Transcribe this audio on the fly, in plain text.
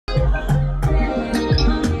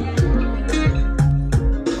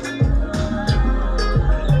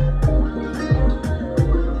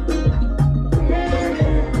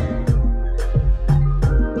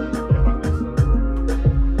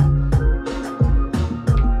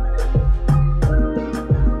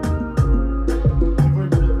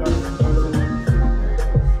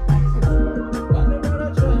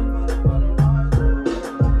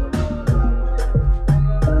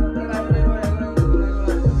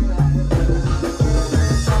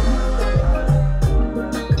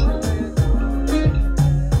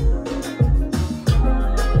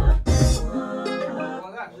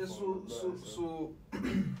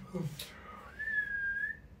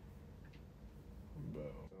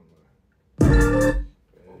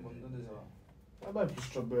Давай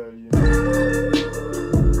пристробляй.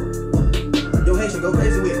 Yo, Haitian, go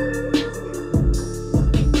crazy with it.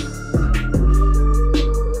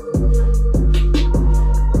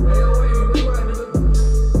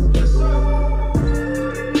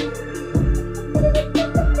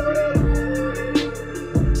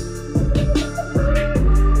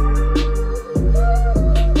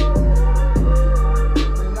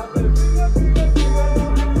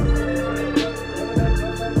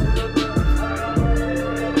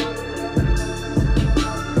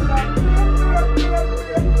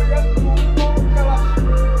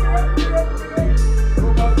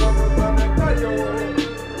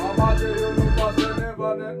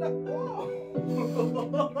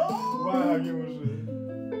 Ładnie może.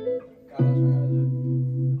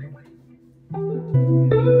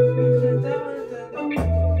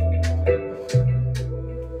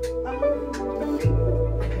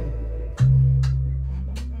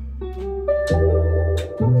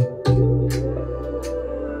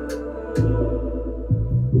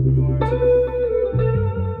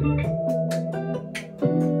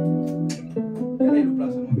 Quel est le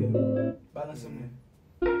place, mon gars? Balance-moi.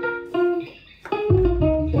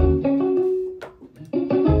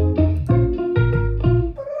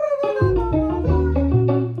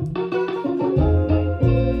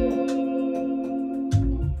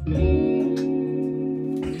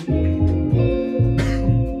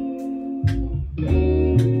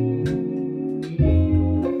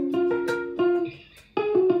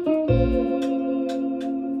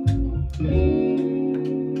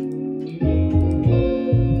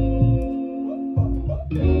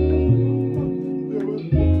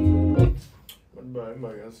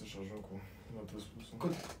 C'est changeant quoi. On a tous poussé.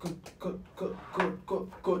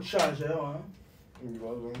 Code chargeur, hein?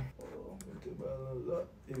 Voilà.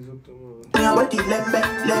 Exactement.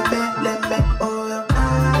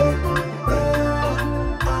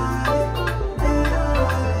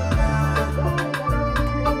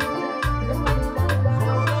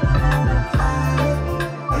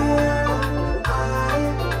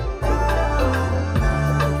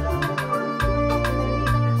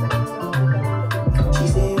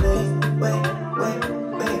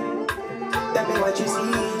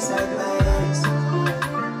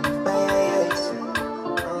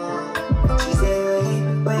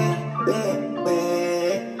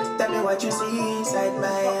 What you see inside my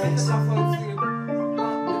eyes.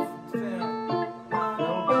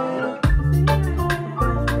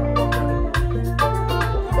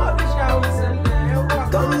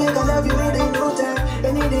 Come make I love you any no time,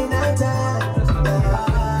 any day, night time.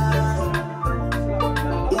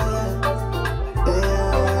 Yeah.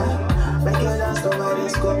 Make your dance to my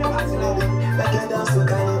disco, baby. Make your dance to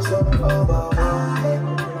calypso. Oh, wow.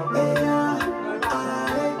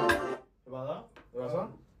 Voilà.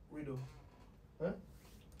 Widow. Hein?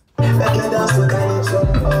 Make your dance to calypso.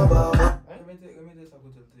 Oh, wow. Remets ça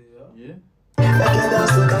côté de Yeah. Make your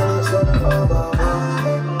dance to calypso. Oh, wow.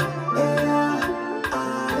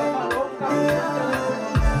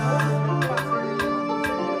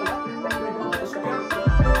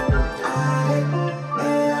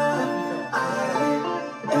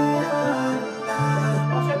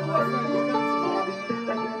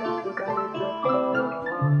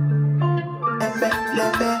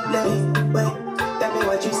 Tell me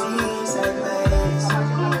what you see inside my eyes.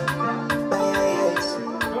 My eyes.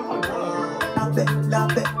 Love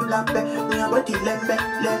it. Me a body, let me.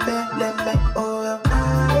 Oh.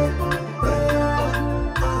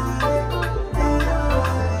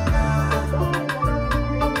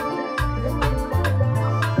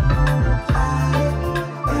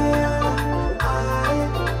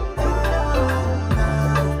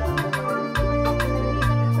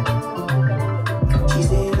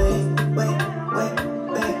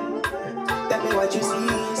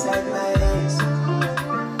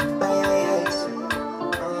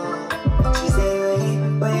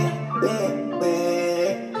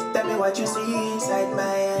 What you see inside my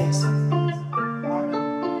eyes.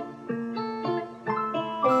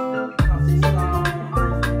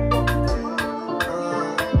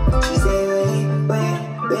 She say, wait.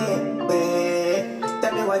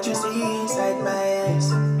 Tell me what you see inside my eyes.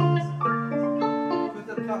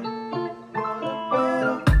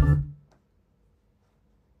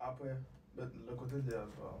 Après, le côté de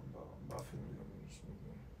va finir.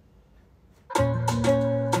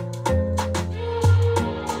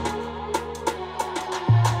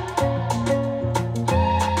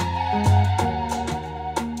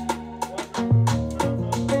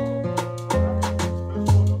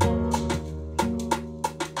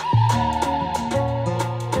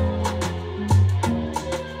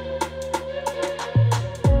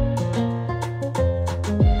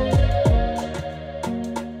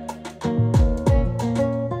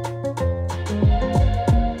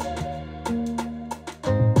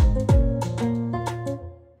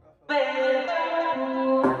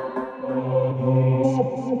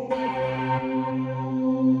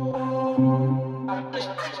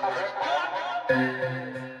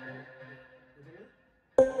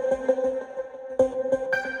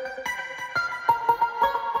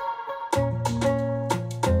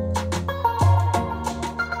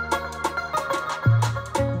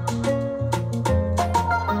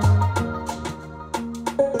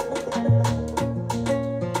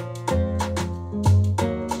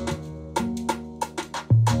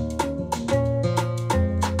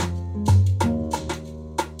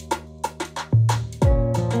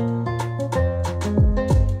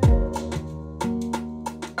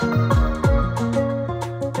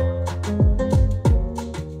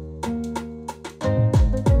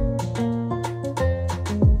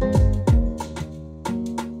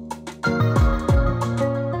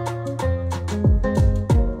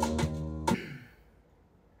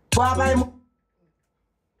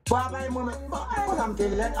 Baba, moment, I'm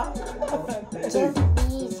telling you,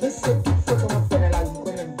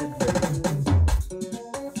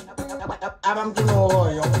 I'm to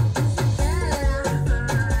know you.